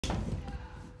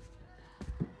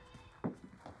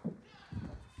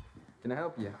can I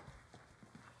help you?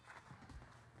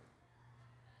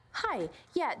 Hi.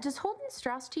 Yeah, does Holden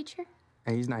Strauss teach here?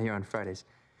 Hey, he's not here on Fridays.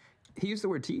 He used the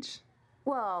word teach.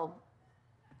 Well,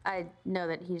 I know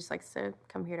that he just likes to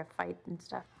come here to fight and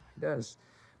stuff. He does.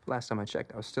 But last time I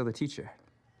checked, I was still the teacher.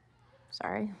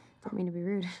 Sorry. Didn't mean to be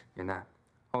rude. You're not.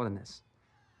 Holden is.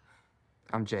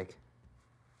 I'm Jake.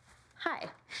 Hi.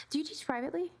 Do you teach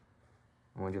privately?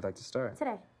 When would you like to start?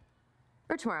 Today.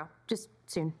 Or tomorrow. Just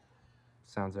soon.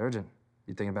 Sounds urgent.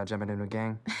 You thinking about jumping into a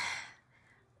gang?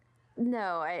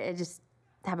 No, I just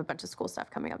have a bunch of school stuff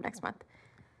coming up next month.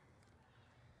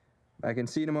 I can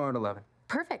see you tomorrow at 11.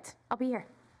 Perfect. I'll be here.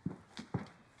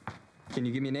 Can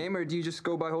you give me a name, or do you just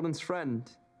go by Holden's friend?